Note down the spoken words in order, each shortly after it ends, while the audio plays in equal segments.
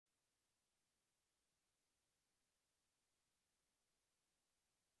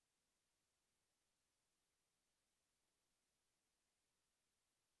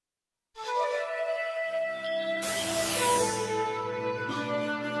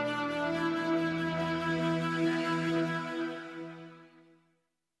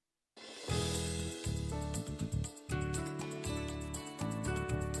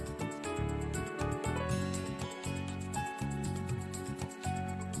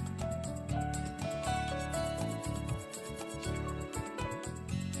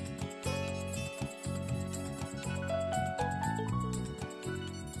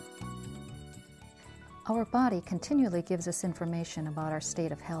Our body continually gives us information about our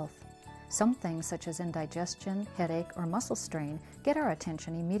state of health. Some things, such as indigestion, headache, or muscle strain, get our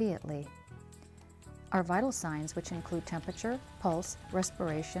attention immediately. Our vital signs, which include temperature, pulse,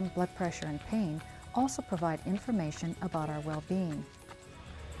 respiration, blood pressure, and pain, also provide information about our well-being.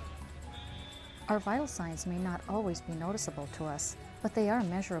 Our vital signs may not always be noticeable to us, but they are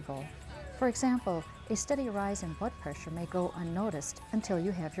measurable. For example, a steady rise in blood pressure may go unnoticed until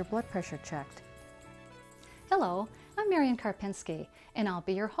you have your blood pressure checked. Hello, I'm Marian Karpinski, and I'll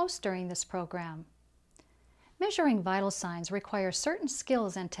be your host during this program. Measuring vital signs requires certain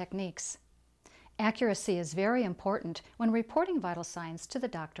skills and techniques. Accuracy is very important when reporting vital signs to the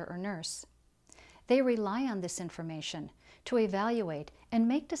doctor or nurse. They rely on this information to evaluate and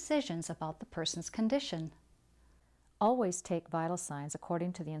make decisions about the person's condition. Always take vital signs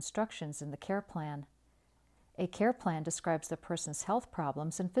according to the instructions in the care plan. A care plan describes the person's health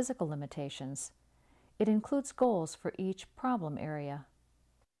problems and physical limitations. It includes goals for each problem area.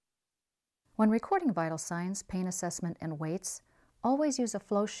 When recording vital signs, pain assessment, and weights, always use a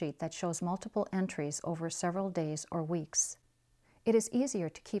flow sheet that shows multiple entries over several days or weeks. It is easier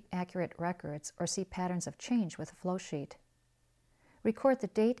to keep accurate records or see patterns of change with a flow sheet. Record the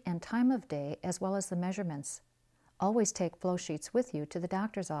date and time of day as well as the measurements. Always take flow sheets with you to the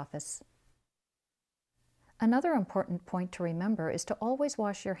doctor's office. Another important point to remember is to always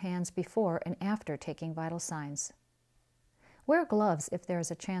wash your hands before and after taking vital signs. Wear gloves if there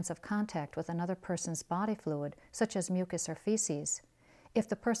is a chance of contact with another person's body fluid, such as mucus or feces, if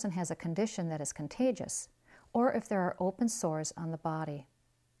the person has a condition that is contagious, or if there are open sores on the body.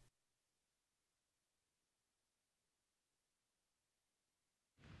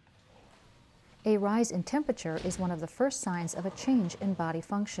 A rise in temperature is one of the first signs of a change in body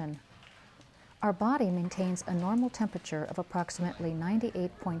function. Our body maintains a normal temperature of approximately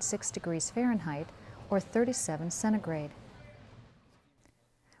 98.6 degrees Fahrenheit or 37 centigrade.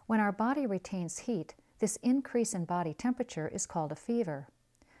 When our body retains heat, this increase in body temperature is called a fever.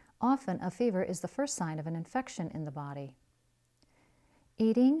 Often, a fever is the first sign of an infection in the body.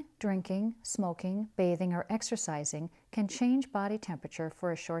 Eating, drinking, smoking, bathing, or exercising can change body temperature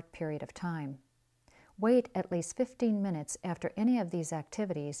for a short period of time. Wait at least 15 minutes after any of these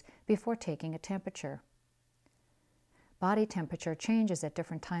activities before taking a temperature. Body temperature changes at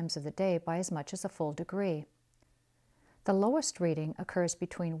different times of the day by as much as a full degree. The lowest reading occurs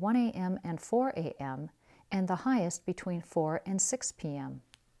between 1 a.m. and 4 a.m., and the highest between 4 and 6 p.m.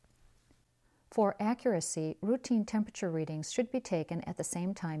 For accuracy, routine temperature readings should be taken at the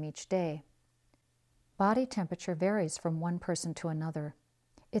same time each day. Body temperature varies from one person to another.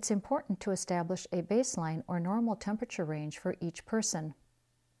 It's important to establish a baseline or normal temperature range for each person.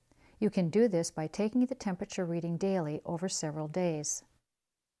 You can do this by taking the temperature reading daily over several days.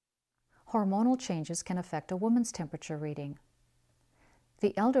 Hormonal changes can affect a woman's temperature reading.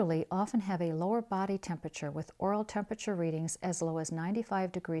 The elderly often have a lower body temperature with oral temperature readings as low as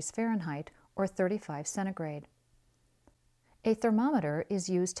 95 degrees Fahrenheit or 35 centigrade. A thermometer is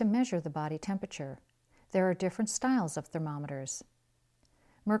used to measure the body temperature. There are different styles of thermometers.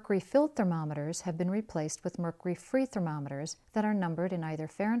 Mercury-filled thermometers have been replaced with mercury-free thermometers that are numbered in either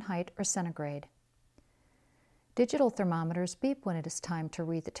Fahrenheit or centigrade. Digital thermometers beep when it is time to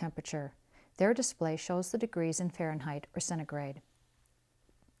read the temperature. Their display shows the degrees in Fahrenheit or centigrade.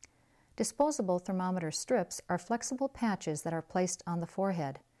 Disposable thermometer strips are flexible patches that are placed on the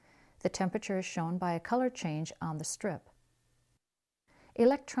forehead. The temperature is shown by a color change on the strip.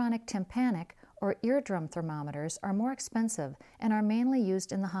 Electronic tympanic or eardrum thermometers are more expensive and are mainly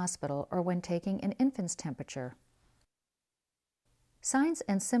used in the hospital or when taking an infant's temperature. Signs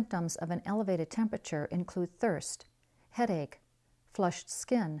and symptoms of an elevated temperature include thirst, headache, flushed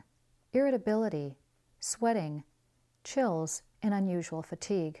skin, irritability, sweating, chills, and unusual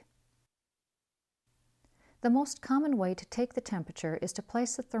fatigue. The most common way to take the temperature is to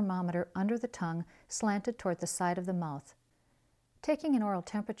place the thermometer under the tongue, slanted toward the side of the mouth. Taking an oral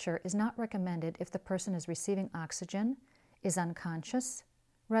temperature is not recommended if the person is receiving oxygen, is unconscious,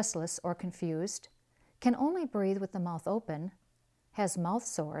 restless or confused, can only breathe with the mouth open, has mouth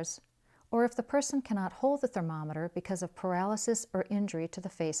sores, or if the person cannot hold the thermometer because of paralysis or injury to the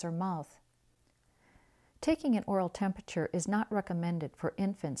face or mouth. Taking an oral temperature is not recommended for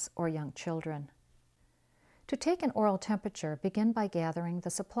infants or young children. To take an oral temperature, begin by gathering the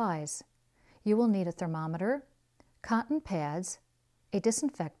supplies. You will need a thermometer, cotton pads, a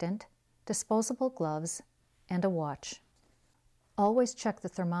disinfectant, disposable gloves, and a watch. Always check the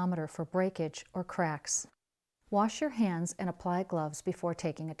thermometer for breakage or cracks. Wash your hands and apply gloves before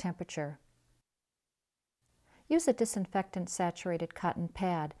taking a temperature. Use a disinfectant-saturated cotton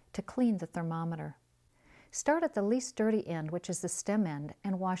pad to clean the thermometer. Start at the least dirty end, which is the stem end,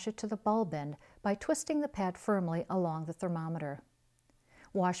 and wash it to the bulb end by twisting the pad firmly along the thermometer.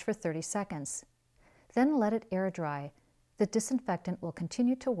 Wash for 30 seconds. Then let it air dry. The disinfectant will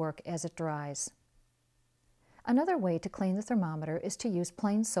continue to work as it dries. Another way to clean the thermometer is to use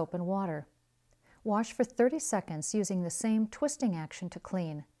plain soap and water. Wash for 30 seconds using the same twisting action to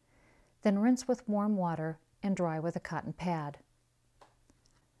clean. Then rinse with warm water and dry with a cotton pad.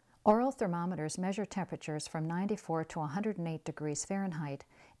 Oral thermometers measure temperatures from 94 to 108 degrees Fahrenheit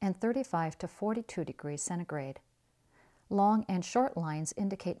and 35 to 42 degrees centigrade. Long and short lines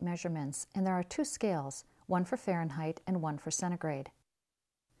indicate measurements, and there are two scales, one for Fahrenheit and one for centigrade.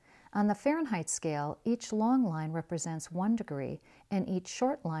 On the Fahrenheit scale, each long line represents 1 degree and each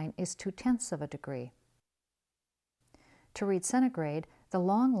short line is 2/10 of a degree. To read centigrade, the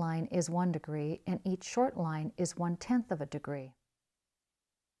long line is 1 degree and each short line is 1/10 of a degree.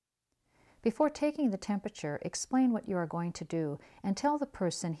 Before taking the temperature, explain what you are going to do and tell the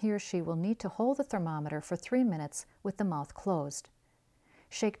person he or she will need to hold the thermometer for 3 minutes with the mouth closed.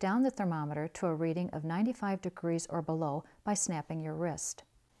 Shake down the thermometer to a reading of 95 degrees or below by snapping your wrist.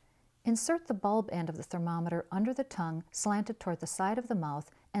 Insert the bulb end of the thermometer under the tongue slanted toward the side of the mouth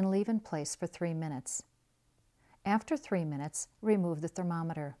and leave in place for 3 minutes. After 3 minutes, remove the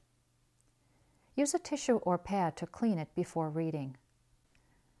thermometer. Use a tissue or pad to clean it before reading.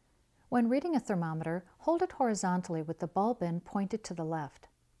 When reading a thermometer, hold it horizontally with the bulb end pointed to the left.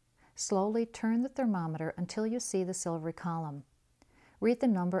 Slowly turn the thermometer until you see the silvery column. Read the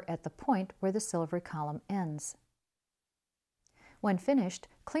number at the point where the silvery column ends. When finished,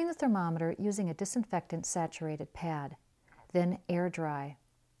 clean the thermometer using a disinfectant-saturated pad. Then air dry.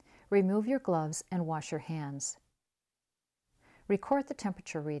 Remove your gloves and wash your hands. Record the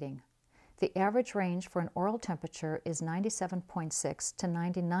temperature reading. The average range for an oral temperature is 97.6 to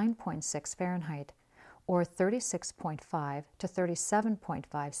 99.6 Fahrenheit, or 36.5 to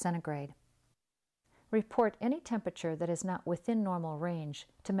 37.5 centigrade. Report any temperature that is not within normal range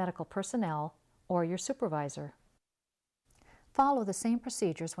to medical personnel or your supervisor. Follow the same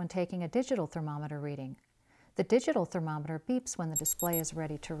procedures when taking a digital thermometer reading. The digital thermometer beeps when the display is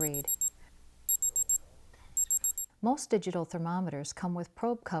ready to read. Most digital thermometers come with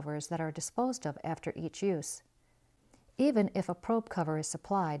probe covers that are disposed of after each use. Even if a probe cover is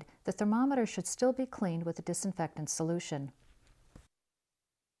supplied, the thermometer should still be cleaned with a disinfectant solution.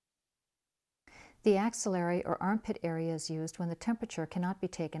 The axillary or armpit area is used when the temperature cannot be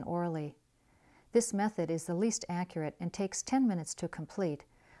taken orally. This method is the least accurate and takes 10 minutes to complete.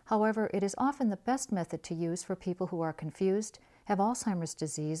 However, it is often the best method to use for people who are confused, have Alzheimer's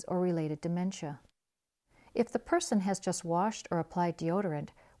disease, or related dementia. If the person has just washed or applied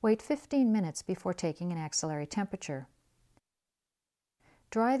deodorant, wait 15 minutes before taking an axillary temperature.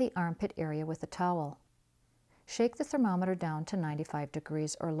 Dry the armpit area with a towel. Shake the thermometer down to 95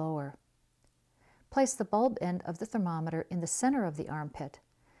 degrees or lower. Place the bulb end of the thermometer in the center of the armpit.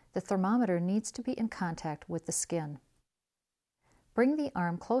 The thermometer needs to be in contact with the skin. Bring the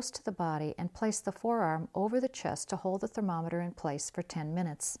arm close to the body and place the forearm over the chest to hold the thermometer in place for 10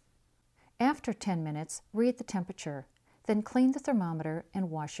 minutes. After 10 minutes, read the temperature, then clean the thermometer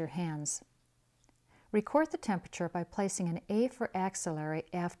and wash your hands. Record the temperature by placing an A for axillary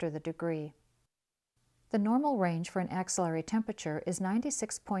after the degree. The normal range for an axillary temperature is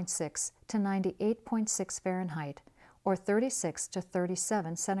 96.6 to 98.6 Fahrenheit, or 36 to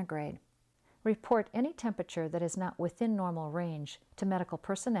 37 centigrade. Report any temperature that is not within normal range to medical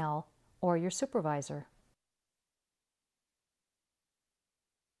personnel or your supervisor.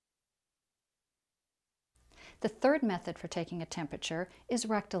 The third method for taking a temperature is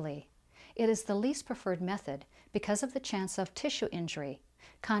rectally. It is the least preferred method because of the chance of tissue injury,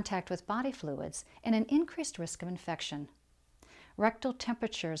 contact with body fluids, and an increased risk of infection. Rectal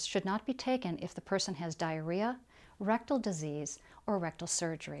temperatures should not be taken if the person has diarrhea, rectal disease, or rectal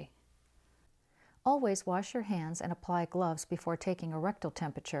surgery. Always wash your hands and apply gloves before taking a rectal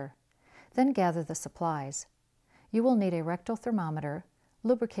temperature. Then gather the supplies. You will need a rectal thermometer,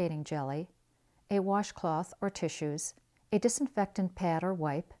 lubricating jelly, a washcloth or tissues, a disinfectant pad or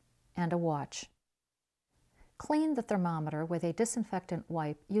wipe, and a watch. Clean the thermometer with a disinfectant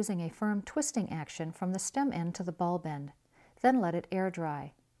wipe using a firm twisting action from the stem end to the bulb end. Then let it air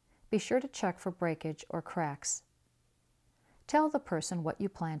dry. Be sure to check for breakage or cracks. Tell the person what you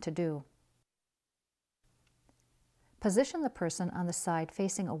plan to do. Position the person on the side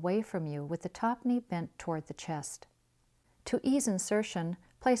facing away from you with the top knee bent toward the chest. To ease insertion,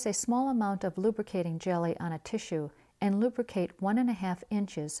 place a small amount of lubricating jelly on a tissue and lubricate 1.5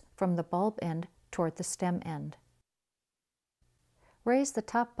 inches from the bulb end toward the stem end. Raise the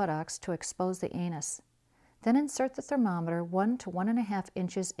top buttocks to expose the anus. Then insert the thermometer 1 to 1.5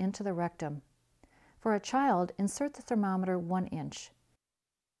 inches into the rectum. For a child, insert the thermometer 1 inch.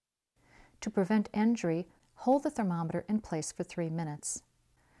 To prevent injury, hold the thermometer in place for 3 minutes.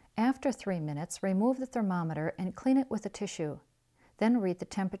 After 3 minutes, remove the thermometer and clean it with a tissue. Then read the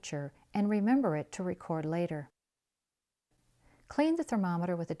temperature and remember it to record later. Clean the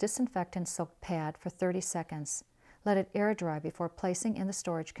thermometer with a disinfectant-soaked pad for 30 seconds. Let it air dry before placing in the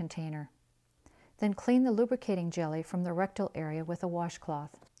storage container. Then clean the lubricating jelly from the rectal area with a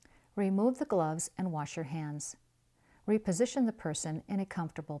washcloth. Remove the gloves and wash your hands. Reposition the person in a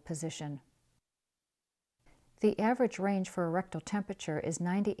comfortable position. The average range for a rectal temperature is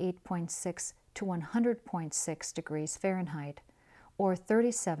 98.6 to 100.6 degrees Fahrenheit, or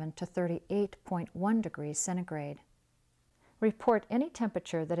 37 to 38.1 degrees centigrade. Report any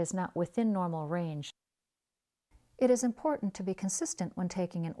temperature that is not within normal range. It is important to be consistent when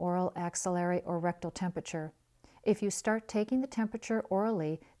taking an oral, axillary, or rectal temperature. If you start taking the temperature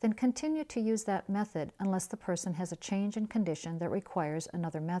orally, then continue to use that method unless the person has a change in condition that requires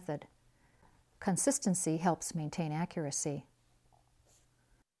another method. Consistency helps maintain accuracy.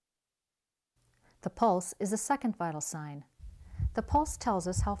 The pulse is the second vital sign. The pulse tells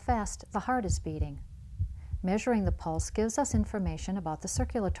us how fast the heart is beating. Measuring the pulse gives us information about the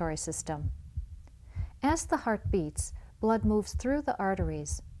circulatory system. As the heart beats, blood moves through the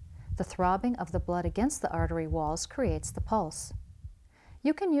arteries. The throbbing of the blood against the artery walls creates the pulse.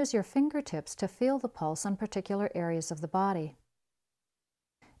 You can use your fingertips to feel the pulse on particular areas of the body.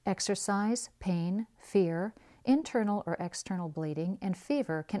 Exercise, pain, fear, internal or external bleeding, and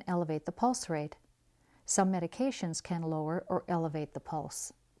fever can elevate the pulse rate. Some medications can lower or elevate the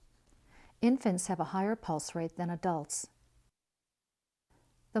pulse. Infants have a higher pulse rate than adults.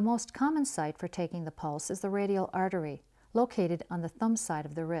 The most common site for taking the pulse is the radial artery, located on the thumb side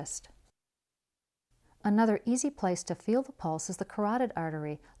of the wrist. Another easy place to feel the pulse is the carotid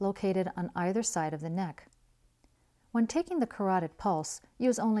artery, located on either side of the neck. When taking the carotid pulse,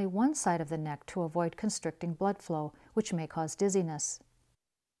 use only one side of the neck to avoid constricting blood flow, which may cause dizziness.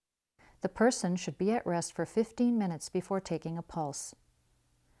 The person should be at rest for 15 minutes before taking a pulse.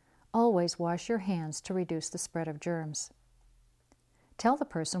 Always wash your hands to reduce the spread of germs. Tell the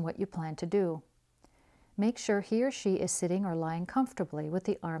person what you plan to do. Make sure he or she is sitting or lying comfortably with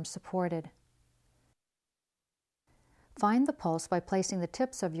the arms supported. Find the pulse by placing the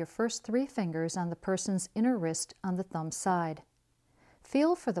tips of your first 3 fingers on the person's inner wrist on the thumb side.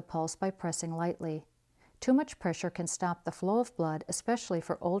 Feel for the pulse by pressing lightly. Too much pressure can stop the flow of blood, especially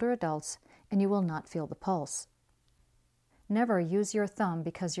for older adults, and you will not feel the pulse. Never use your thumb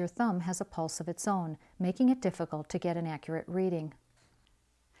because your thumb has a pulse of its own, making it difficult to get an accurate reading.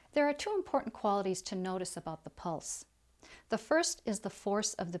 There are 2 important qualities to notice about the pulse. The first is the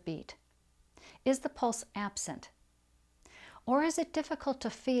force of the beat. Is the pulse absent? Or is it difficult to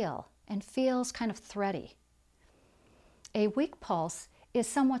feel and feels kind of thready? A weak pulse is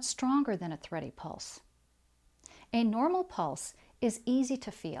somewhat stronger than a thready pulse. A normal pulse is easy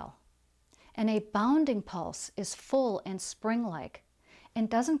to feel, and a bounding pulse is full and spring-like and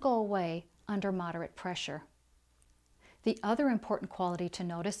doesn't go away under moderate pressure. The other important quality to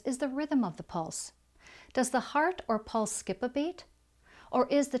notice is the rhythm of the pulse. Does the heart or pulse skip a beat? Or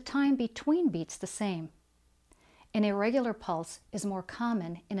is the time between beats the same? An irregular pulse is more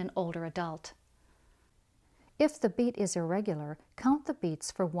common in an older adult. If the beat is irregular, count the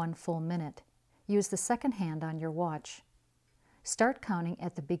beats for 1 full minute. Use the second hand on your watch. Start counting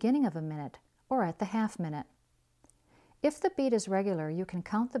at the beginning of a minute or at the half minute. If the beat is regular, you can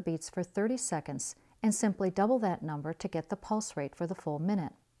count the beats for 30 seconds and simply double that number to get the pulse rate for the full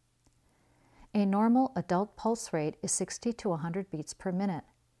minute. A normal adult pulse rate is 60 to 100 beats per minute.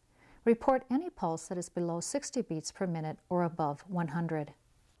 Report any pulse that is below 60 beats per minute or above 100.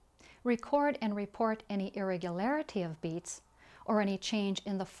 Record and report any irregularity of beats or any change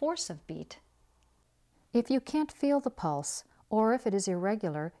in the force of beat. If you can't feel the pulse, or if it is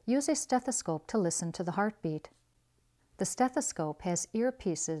irregular, use a stethoscope to listen to the heartbeat. The stethoscope has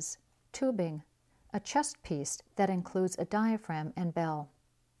earpieces, tubing, a chest piece that includes a diaphragm and bell.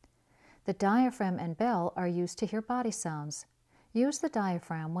 The diaphragm and bell are used to hear body sounds. Use the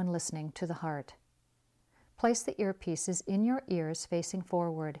diaphragm when listening to the heart. Place the earpieces in your ears facing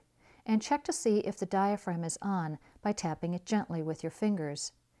forward and check to see if the diaphragm is on by tapping it gently with your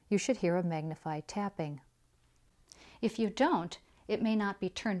fingers. You should hear a magnified tapping. If you don't, it may not be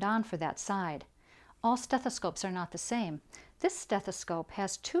turned on for that side. All stethoscopes are not the same. This stethoscope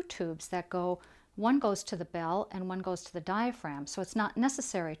has 2 tubes that go, one goes to the bell and one goes to the diaphragm, so it's not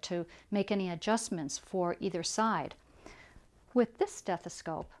necessary to make any adjustments for either side. With this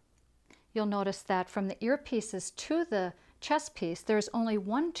stethoscope, you'll notice that from the earpieces to the chest piece, there's only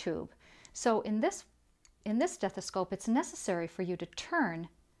one tube. So in this stethoscope, it's necessary for you to turn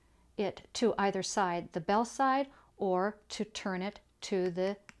it to either side, the bell side, or to turn it to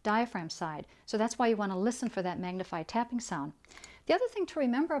the diaphragm side. So that's why you want to listen for that magnified tapping sound. The other thing to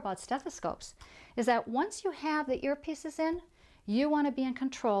remember about stethoscopes is that once you have the earpieces in, you want to be in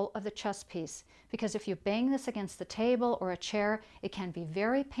control of the chest piece, because if you bang this against the table or a chair, it can be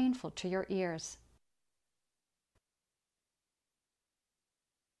very painful to your ears.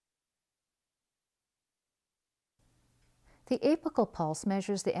 The apical pulse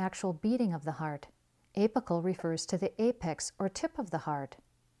measures the actual beating of the heart. Apical refers to the apex or tip of the heart.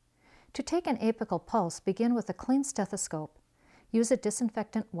 To take an apical pulse, begin with a clean stethoscope. Use a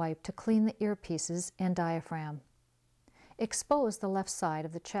disinfectant wipe to clean the earpieces and diaphragm. Expose the left side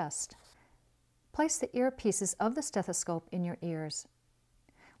of the chest. Place the earpieces of the stethoscope in your ears.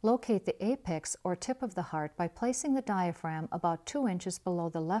 Locate the apex or tip of the heart by placing the diaphragm about 2 inches below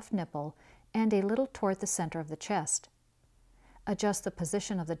the left nipple and a little toward the center of the chest. Adjust the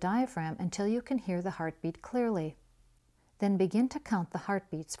position of the diaphragm until you can hear the heartbeat clearly. Then begin to count the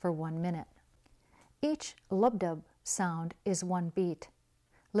heartbeats for 1 minute. Each lub-dub sound is 1 beat.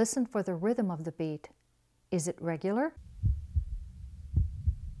 Listen for the rhythm of the beat. Is it regular?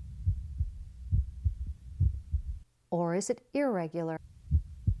 Or is it irregular?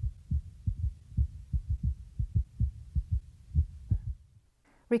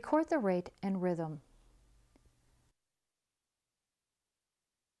 Record the rate and rhythm.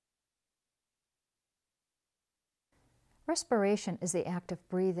 Respiration is the act of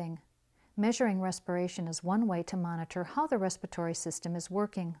breathing. Measuring respiration is one way to monitor how the respiratory system is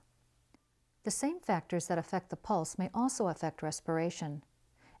working. The same factors that affect the pulse may also affect respiration.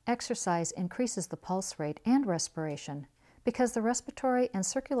 Exercise increases the pulse rate and respiration because the respiratory and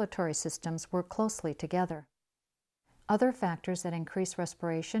circulatory systems work closely together. Other factors that increase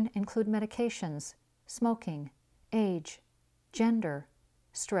respiration include medications, smoking, age, gender,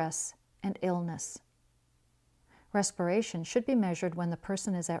 stress, and illness. Respiration should be measured when the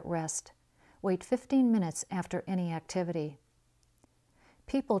person is at rest. Wait 15 minutes after any activity.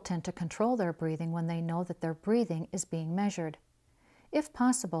 People tend to control their breathing when they know that their breathing is being measured. If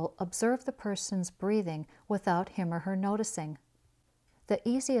possible, observe the person's breathing without him or her noticing. The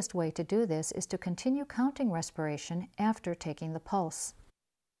easiest way to do this is to continue counting respiration after taking the pulse.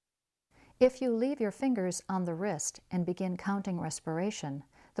 If you leave your fingers on the wrist and begin counting respiration,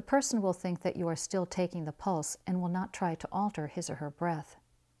 the person will think that you are still taking the pulse and will not try to alter his or her breath.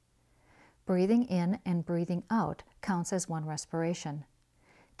 Breathing in and breathing out counts as 1 respiration.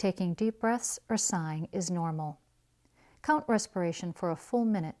 Taking deep breaths or sighing is normal. Count respiration for a full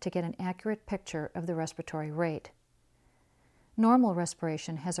minute to get an accurate picture of the respiratory rate. Normal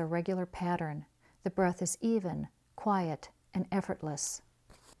respiration has a regular pattern. The breath is even, quiet, and effortless.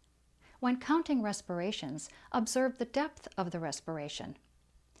 When counting respirations, observe the depth of the respiration.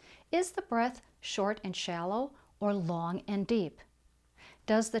 Is the breath short and shallow or long and deep?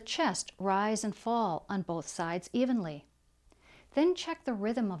 Does the chest rise and fall on both sides evenly? Then check the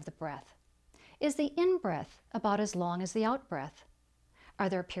rhythm of the breath. Is the in-breath about as long as the out-breath? Are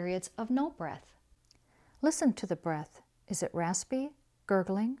there periods of no breath? Listen to the breath. Is it raspy,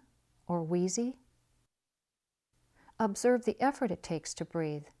 gurgling, or wheezy? Observe the effort it takes to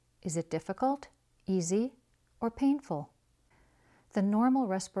breathe. Is it difficult, easy, or painful? The normal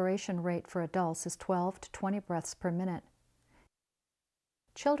respiration rate for adults is 12 to 20 breaths per minute.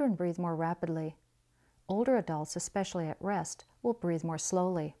 Children breathe more rapidly. Older adults, especially at rest, will breathe more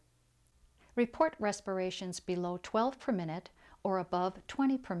slowly. Report respirations below 12 per minute or above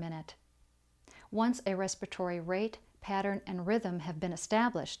 20 per minute. Once a respiratory rate, pattern, and rhythm have been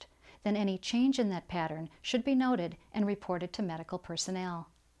established, then any change in that pattern should be noted and reported to medical personnel.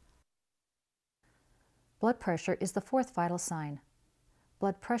 Blood pressure is the 4th vital sign.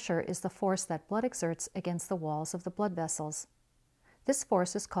 Blood pressure is the force that blood exerts against the walls of the blood vessels. This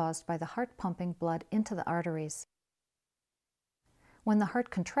force is caused by the heart pumping blood into the arteries. When the heart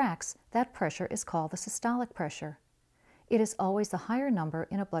contracts, that pressure is called the systolic pressure. It is always the higher number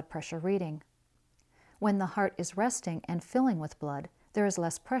in a blood pressure reading. When the heart is resting and filling with blood, there is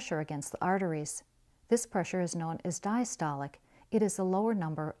less pressure against the arteries. This pressure is known as diastolic. It is the lower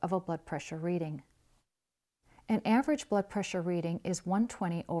number of a blood pressure reading. An average blood pressure reading is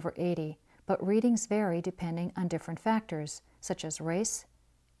 120/80, but readings vary depending on different factors, such as race,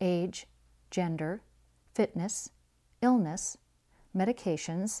 age, gender, fitness, illness,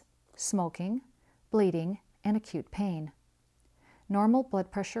 medications, smoking, bleeding, and acute pain. Normal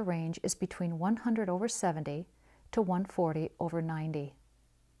blood pressure range is between 100/70 to 140/90.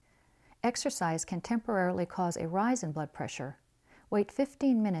 Exercise can temporarily cause a rise in blood pressure. Wait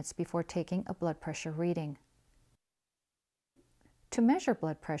 15 minutes before taking a blood pressure reading. To measure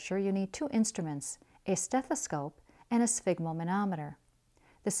blood pressure, you need two instruments, a stethoscope and a sphygmomanometer.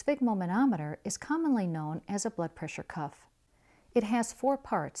 The sphygmomanometer is commonly known as a blood pressure cuff. It has four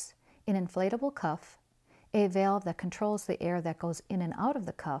parts: an inflatable cuff, a valve that controls the air that goes in and out of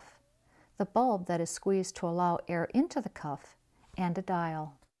the cuff, the bulb that is squeezed to allow air into the cuff, and a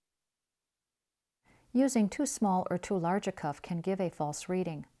dial. Using too small or too large a cuff can give a false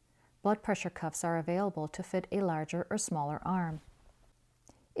reading. Blood pressure cuffs are available to fit a larger or smaller arm.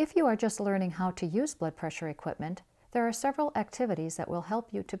 If you are just learning how to use blood pressure equipment, there are several activities that will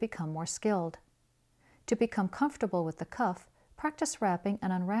help you to become more skilled. To become comfortable with the cuff, practice wrapping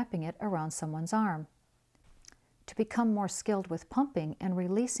and unwrapping it around someone's arm. To become more skilled with pumping and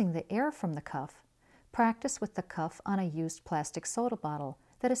releasing the air from the cuff, practice with the cuff on a used plastic soda bottle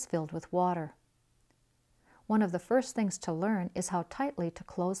that is filled with water. One of the first things to learn is how tightly to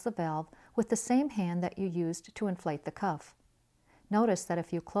close the valve with the same hand that you used to inflate the cuff. Notice that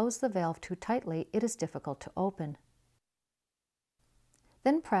if you close the valve too tightly, it is difficult to open.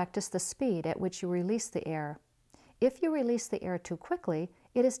 Then practice the speed at which you release the air. If you release the air too quickly,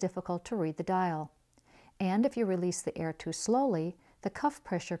 it is difficult to read the dial. And if you release the air too slowly, the cuff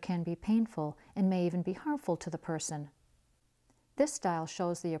pressure can be painful and may even be harmful to the person. This dial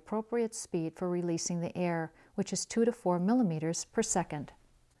shows the appropriate speed for releasing the air, which is 2 to 4 millimeters per second.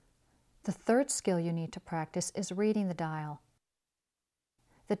 The third skill you need to practice is reading the dial.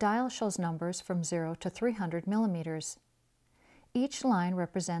 The dial shows numbers from 0 to 300 millimeters. Each line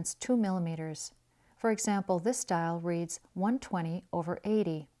represents 2 millimeters. For example, this dial reads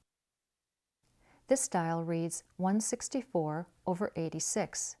 120/80. This dial reads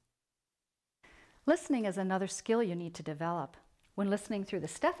 164/86. Listening is another skill you need to develop. When listening through the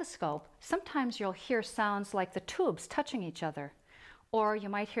stethoscope, sometimes you'll hear sounds like the tubes touching each other, or you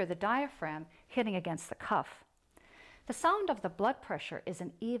might hear the diaphragm hitting against the cuff. The sound of the blood pressure is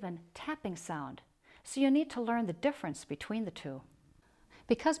an even tapping sound, so you need to learn the difference between the two.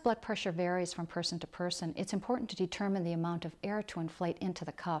 Because blood pressure varies from person to person, it's important to determine the amount of air to inflate into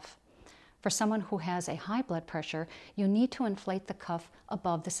the cuff. For someone who has a high blood pressure, you need to inflate the cuff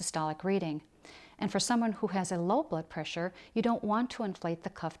above the systolic reading. And for someone who has a low blood pressure, you don't want to inflate the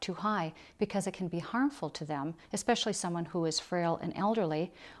cuff too high because it can be harmful to them, especially someone who is frail and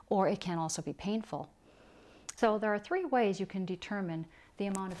elderly, or it can also be painful. So there are three ways you can determine the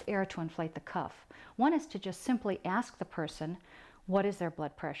amount of air to inflate the cuff. One is to just simply ask the person, what is their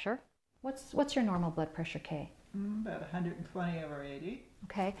blood pressure? What's your normal blood pressure, Kay? About 120/80.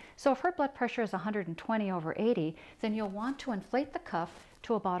 Okay, so if her blood pressure is 120/80, then you'll want to inflate the cuff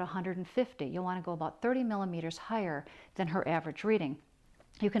to about 150. You'll want to go about 30 millimeters higher than her average reading.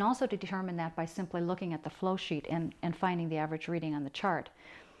 You can also determine that by simply looking at the flow sheet and finding the average reading on the chart.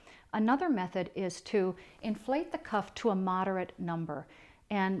 Another method is to inflate the cuff to a moderate number,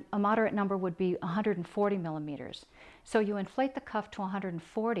 and a moderate number would be 140 millimeters. So you inflate the cuff to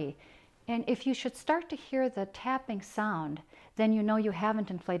 140, and if you should start to hear the tapping sound, then you know you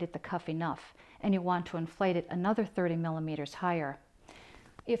haven't inflated the cuff enough, and you want to inflate it another 30 millimeters higher.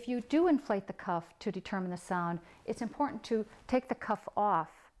 If you do inflate the cuff to determine the sound, it's important to take the cuff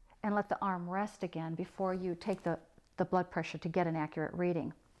off and let the arm rest again before you take the blood pressure to get an accurate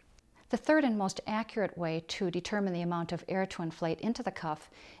reading. The third and most accurate way to determine the amount of air to inflate into the cuff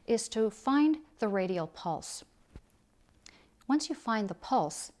is to find the radial pulse. Once you find the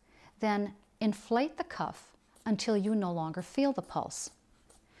pulse, then inflate the cuff until you no longer feel the pulse.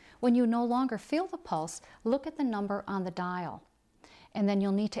 When you no longer feel the pulse, look at the number on the dial, and then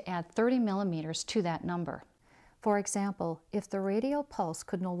you'll need to add 30 millimeters to that number. For example, if the radial pulse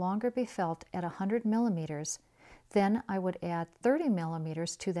could no longer be felt at 100 millimeters, then I would add 30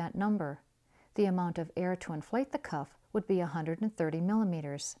 millimeters to that number. The amount of air to inflate the cuff would be 130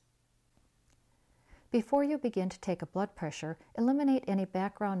 millimeters. Before you begin to take a blood pressure, eliminate any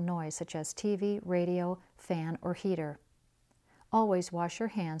background noise such as TV, radio, fan, or heater. Always wash your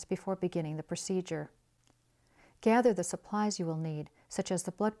hands before beginning the procedure. Gather the supplies you will need, such as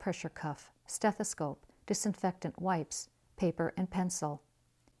the blood pressure cuff, stethoscope, disinfectant wipes, paper, and pencil.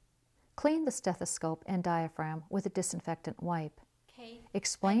 Clean the stethoscope and diaphragm with a disinfectant wipe.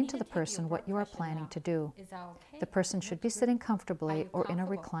 Explain to the person what you are planning to do. The person should be sitting comfortably or in a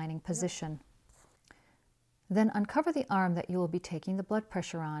reclining position. Then uncover the arm that you will be taking the blood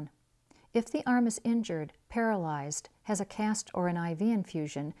pressure on. If the arm is injured, paralyzed, has a cast or an IV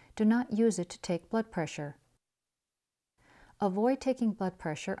infusion, do not use it to take blood pressure. Avoid taking blood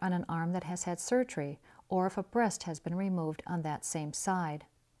pressure on an arm that has had surgery or if a breast has been removed on that same side.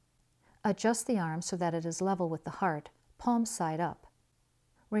 Adjust the arm so that it is level with the heart, palm side up.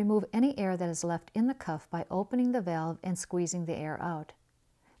 Remove any air that is left in the cuff by opening the valve and squeezing the air out.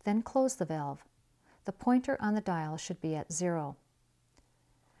 Then close the valve. The pointer on the dial should be at 0.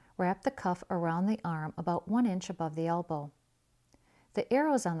 Wrap the cuff around the arm about 1 inch above the elbow. The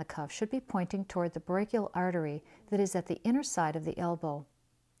arrows on the cuff should be pointing toward the brachial artery that is at the inner side of the elbow.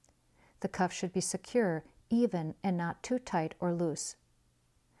 The cuff should be secure, even, and not too tight or loose.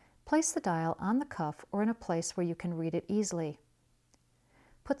 Place the dial on the cuff or in a place where you can read it easily.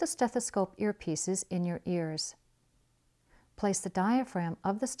 Put the stethoscope earpieces in your ears. Place the diaphragm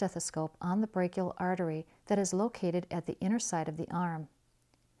of the stethoscope on the brachial artery that is located at the inner side of the arm.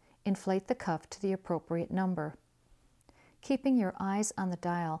 Inflate the cuff to the appropriate number. Keeping your eyes on the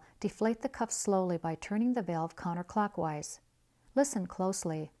dial, deflate the cuff slowly by turning the valve counterclockwise. Listen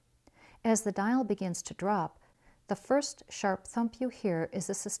closely. As the dial begins to drop, the first sharp thump you hear is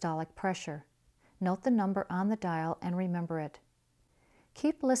the systolic pressure. Note the number on the dial and remember it.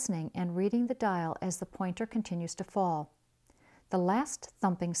 Keep listening and reading the dial as the pointer continues to fall. The last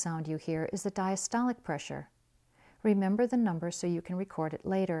thumping sound you hear is the diastolic pressure. Remember the number so you can record it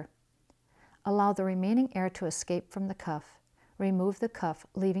later. Allow the remaining air to escape from the cuff. Remove the cuff,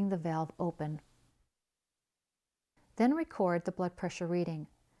 leaving the valve open. Then record the blood pressure reading.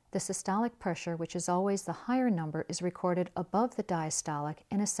 The systolic pressure, which is always the higher number, is recorded above the diastolic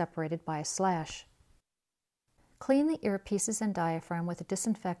and is separated by a slash. Clean the earpieces and diaphragm with a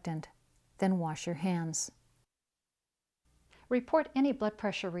disinfectant. Then wash your hands. Report any blood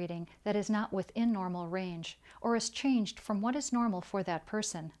pressure reading that is not within normal range or is changed from what is normal for that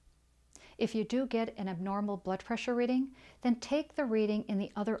person. If you do get an abnormal blood pressure reading, then take the reading in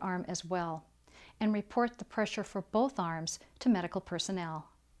the other arm as well and report the pressure for both arms to medical personnel.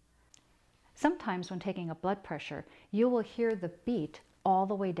 Sometimes when taking a blood pressure, you will hear the beat all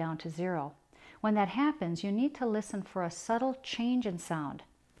the way down to 0. When that happens, you need to listen for a subtle change in sound.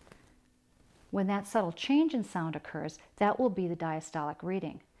 When that subtle change in sound occurs, that will be the diastolic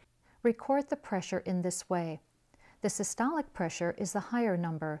reading. Record the pressure in this way. The systolic pressure is the higher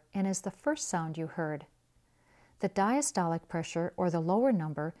number and is the first sound you heard. The diastolic pressure, or the lower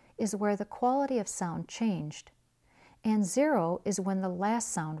number, is where the quality of sound changed. And 0 is when the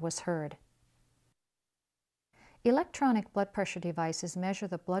last sound was heard. Electronic blood pressure devices measure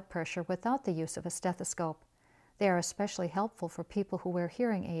the blood pressure without the use of a stethoscope. They are especially helpful for people who wear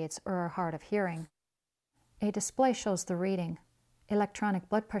hearing aids or are hard of hearing. A display shows the reading. Electronic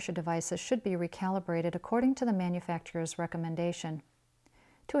blood pressure devices should be recalibrated according to the manufacturer's recommendation.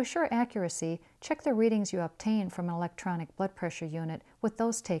 To assure accuracy, check the readings you obtain from an electronic blood pressure unit with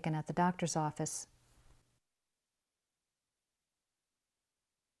those taken at the doctor's office.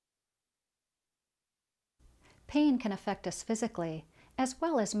 Pain can affect us physically, as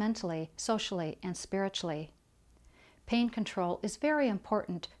well as mentally, socially, and spiritually. Pain control is very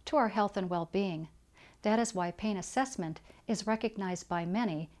important to our health and well-being. That is why pain assessment is recognized by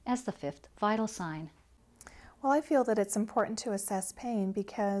many as the 5th vital sign. Well, I feel that it's important to assess pain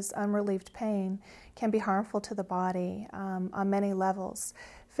because unrelieved pain can be harmful to the body on many levels.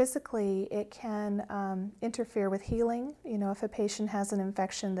 Physically, it can interfere with healing. You know, if a patient has an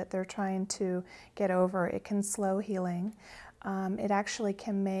infection that they're trying to get over, it can slow healing. It actually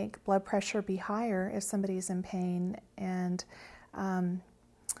can make blood pressure be higher if somebody's in pain, and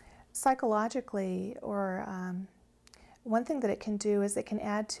psychologically, or one thing that it can do is it can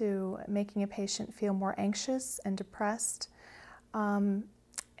add to making a patient feel more anxious and depressed. And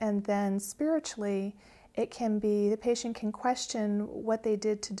then spiritually, it can be the patient can question what they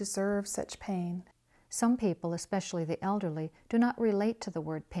did to deserve such pain. Some people, especially the elderly, do not relate to the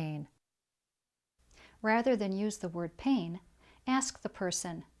word pain. Rather than use the word pain, ask the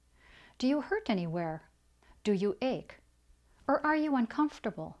person, do you hurt anywhere? Do you ache? Or are you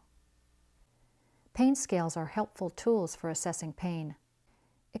uncomfortable? Pain scales are helpful tools for assessing pain.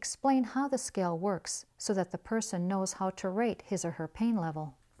 Explain how the scale works so that the person knows how to rate his or her pain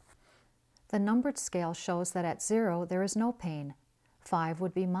level. The numbered scale shows that at 0 there is no pain, 5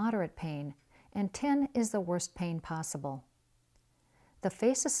 would be moderate pain, and 10 is the worst pain possible. The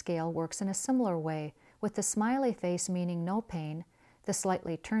FACES scale works in a similar way, with the smiley face meaning no pain, the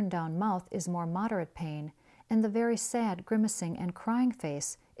slightly turned down mouth is more moderate pain, and the very sad, grimacing, and crying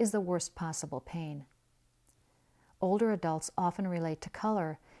face is the worst possible pain. Older adults often relate to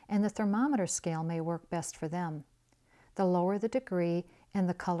color, and the thermometer scale may work best for them. The lower the degree and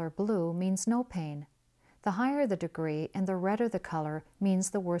the color blue means no pain. The higher the degree and the redder the color means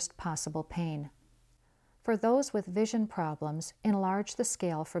the worst possible pain. For those with vision problems, enlarge the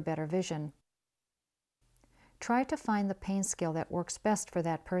scale for better vision. Try to find the pain scale that works best for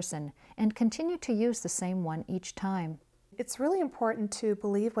that person and continue to use the same one each time. It's really important to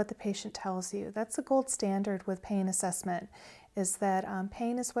believe what the patient tells you. That's the gold standard with pain assessment, is that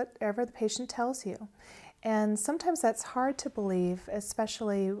pain is whatever the patient tells you. And sometimes that's hard to believe,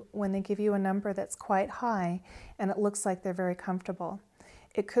 especially when they give you a number that's quite high and it looks like they're very comfortable.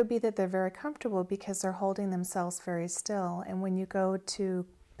 It could be that they're very comfortable because they're holding themselves very still, and when you go to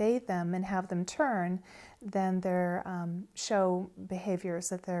bathe them and have them turn, then they show behaviors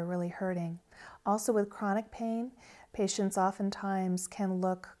that they're really hurting. Also with chronic pain, patients oftentimes can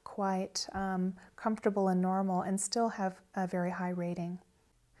look quite comfortable and normal and still have a very high rating.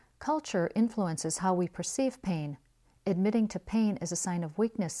 Culture influences how we perceive pain. Admitting to pain is a sign of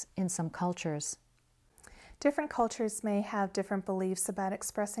weakness in some cultures. Different cultures may have different beliefs about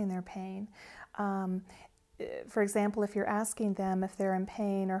expressing their pain. For example, if you're asking them if they're in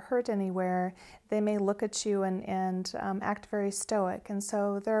pain or hurt anywhere, they may look at you and act very stoic. And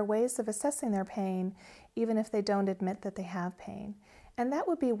so there are ways of assessing their pain even if they don't admit that they have pain. And that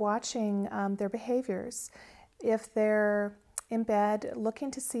would be watching their behaviors. If they're in bed, looking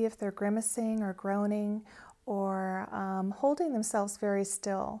to see if they're grimacing or groaning or holding themselves very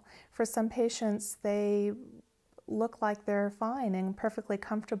still. For some patients, they look like they're fine and perfectly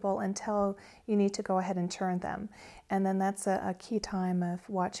comfortable until you need to go ahead and turn them. And then that's a key time of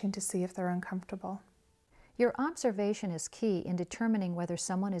watching to see if they're uncomfortable. Your observation is key in determining whether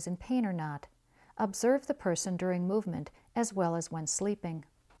someone is in pain or not. Observe the person during movement as well as when sleeping.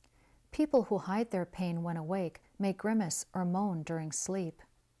 People who hide their pain when awake may grimace or moan during sleep.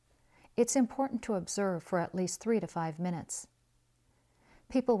 It's important to observe for at least 3 to 5 minutes.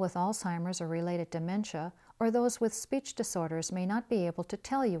 People with Alzheimer's or related dementia or those with speech disorders may not be able to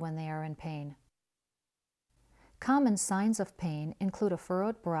tell you when they are in pain. Common signs of pain include a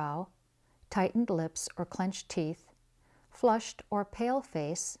furrowed brow, tightened lips or clenched teeth, flushed or pale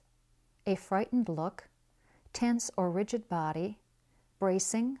face, a frightened look, tense or rigid body,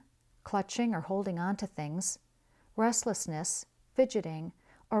 bracing, clutching or holding on to things, restlessness, fidgeting,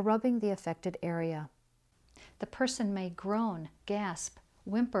 or rubbing the affected area. The person may groan, gasp,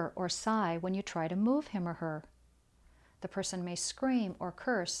 whimper, or sigh when you try to move him or her. The person may scream or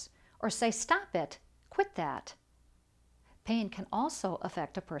curse or say, "Stop it! Quit that!" Pain can also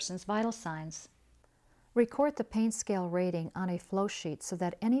affect a person's vital signs. Record the pain scale rating on a flow sheet so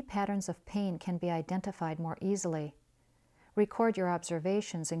that any patterns of pain can be identified more easily. Record your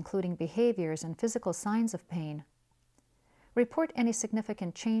observations, including behaviors and physical signs of pain. Report any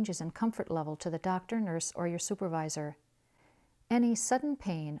significant changes in comfort level to the doctor, nurse, or your supervisor. Any sudden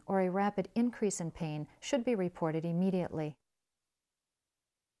pain or a rapid increase in pain should be reported immediately.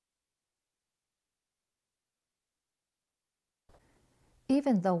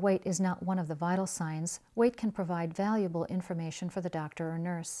 Even though weight is not one of the vital signs, weight can provide valuable information for the doctor or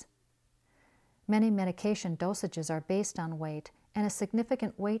nurse. Many medication dosages are based on weight, and a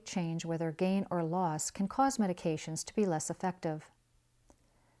significant weight change, whether gain or loss, can cause medications to be less effective.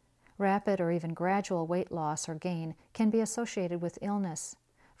 Rapid or even gradual weight loss or gain can be associated with illness.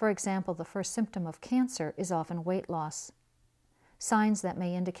 For example, the first symptom of cancer is often weight loss. Signs that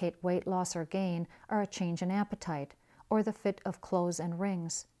may indicate weight loss or gain are a change in appetite or the fit of clothes and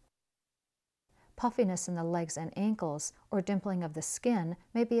rings. Puffiness in the legs and ankles or dimpling of the skin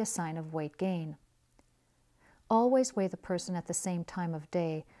may be a sign of weight gain. Always weigh the person at the same time of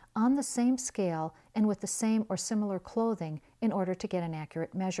day, on the same scale, and with the same or similar clothing in order to get an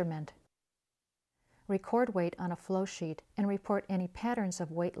accurate measurement. Record weight on a flow sheet and report any patterns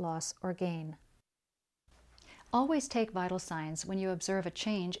of weight loss or gain. Always take vital signs when you observe a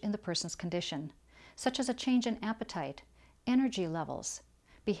change in the person's condition, such as a change in appetite, energy levels,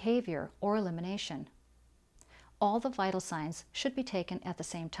 behavior, or elimination. All the vital signs should be taken at the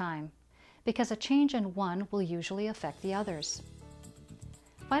same time, because a change in one will usually affect the others.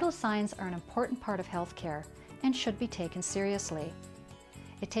 Vital signs are an important part of healthcare and should be taken seriously.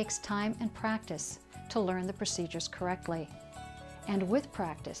 It takes time and practice to learn the procedures correctly. And with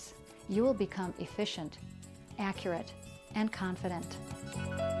practice, you will become efficient, accurate, and confident.